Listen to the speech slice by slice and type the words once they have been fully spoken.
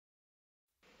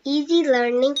Easy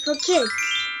learning for kids.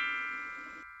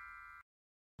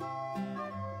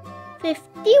 50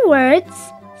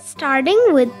 words starting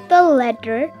with the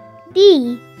letter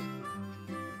D.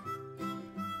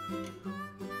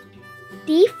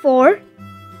 D for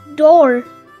door.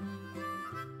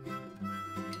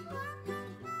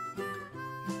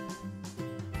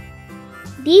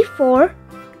 D for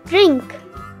drink.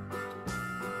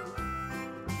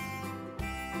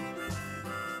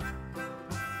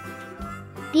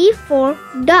 D for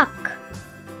duck.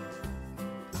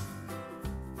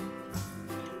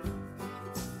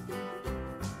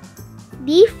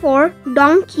 D for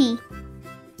donkey.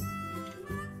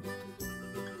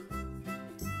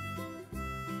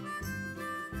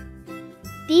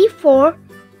 D for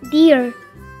deer.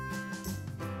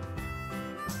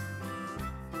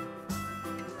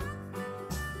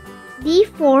 D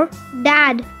for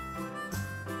dad.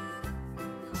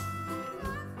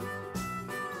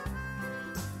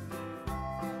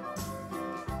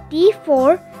 D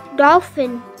for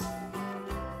dolphin.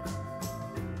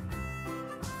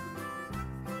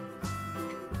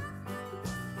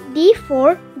 D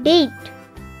for date.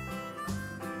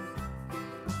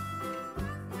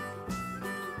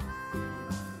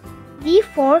 D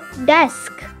for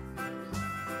desk.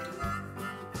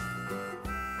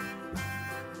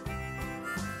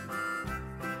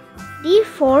 D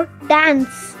for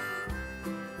dance.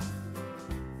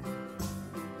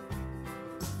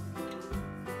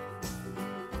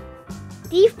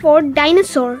 D for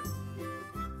dinosaur.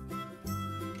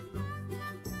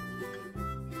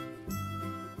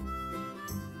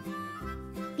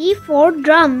 D for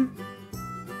drum.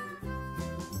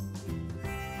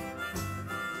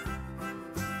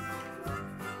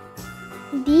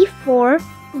 D for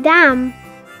dam.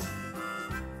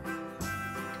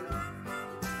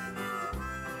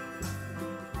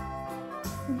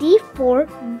 D for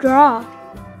draw.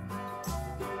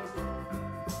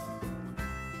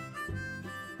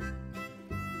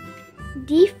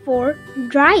 D for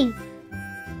drive.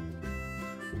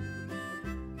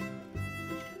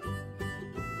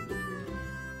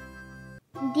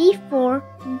 D for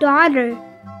daughter.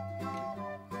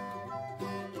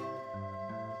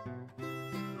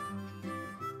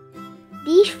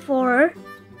 D for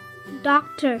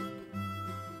doctor.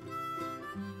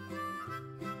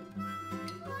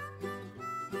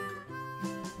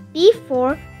 D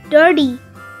for dirty.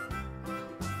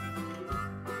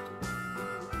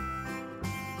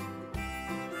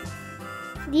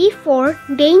 D for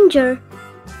danger.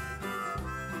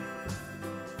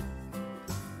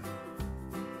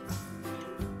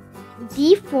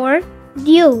 D for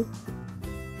dew.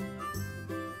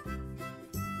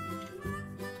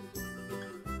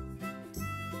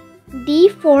 D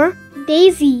for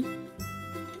daisy.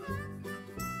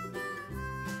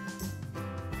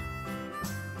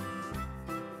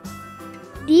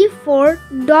 D for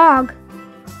dog.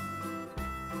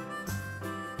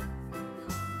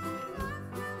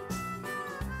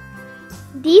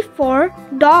 D for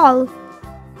doll.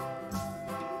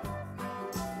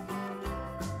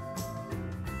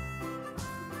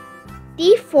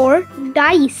 D for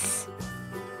dice.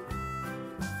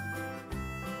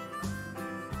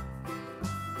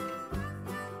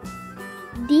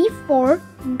 D for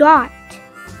dot.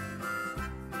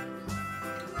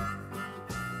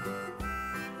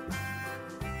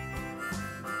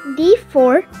 D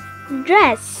for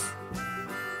dress.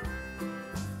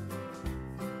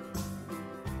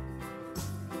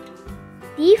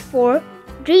 D for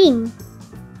dream.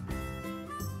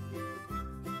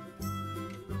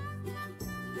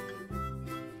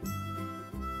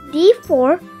 D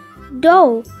for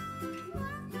dough.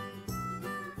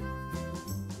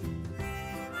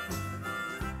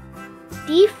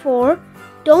 D for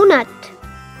donut.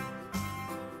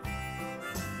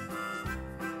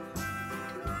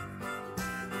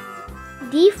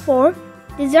 D for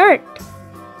dessert.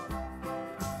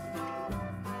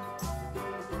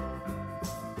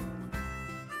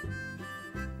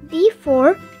 D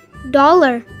for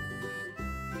dollar.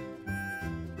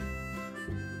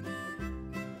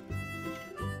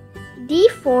 D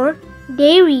for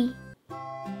dairy.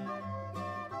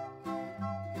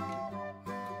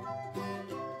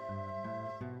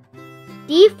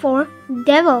 D for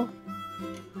devil.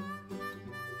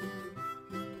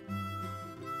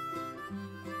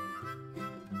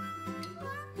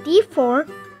 D for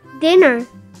dinner.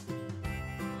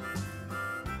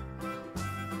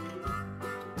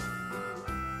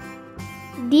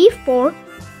 D for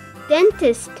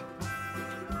dentist.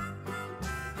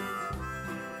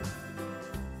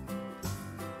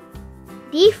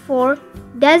 D for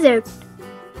desert.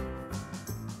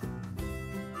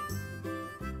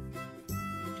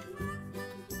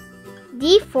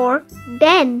 D for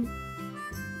den.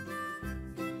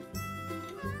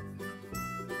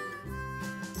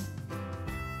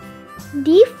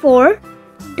 D for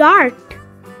dart.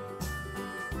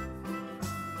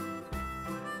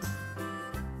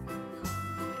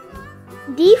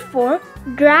 D for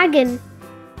dragon.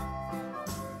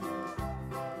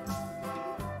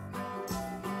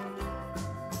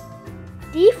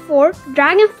 D for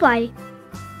dragonfly.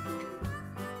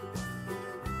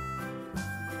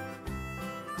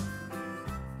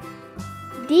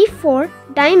 D for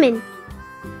diamond.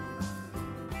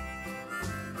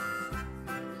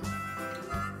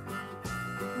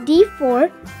 D for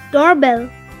doorbell.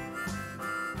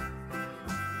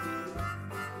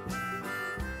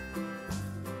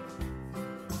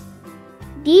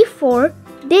 D for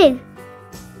dig.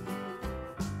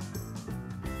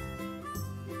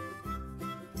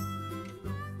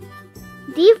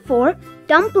 D for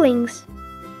dumplings.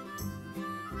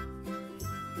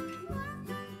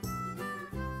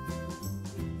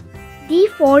 D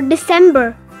for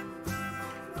December.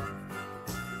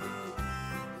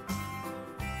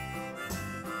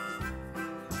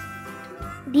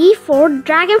 D for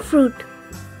dragon fruit.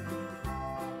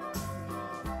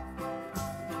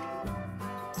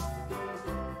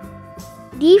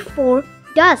 D for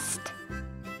dust.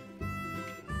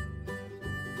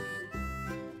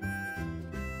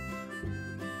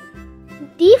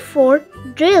 D for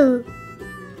drill.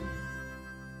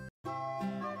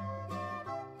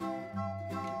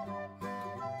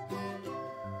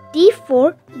 D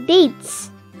for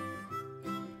dates.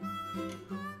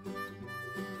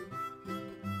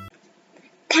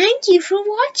 Thank you for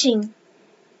watching.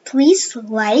 Please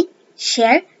like,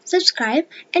 share, subscribe,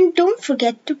 and don't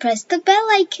forget to press the bell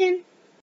icon.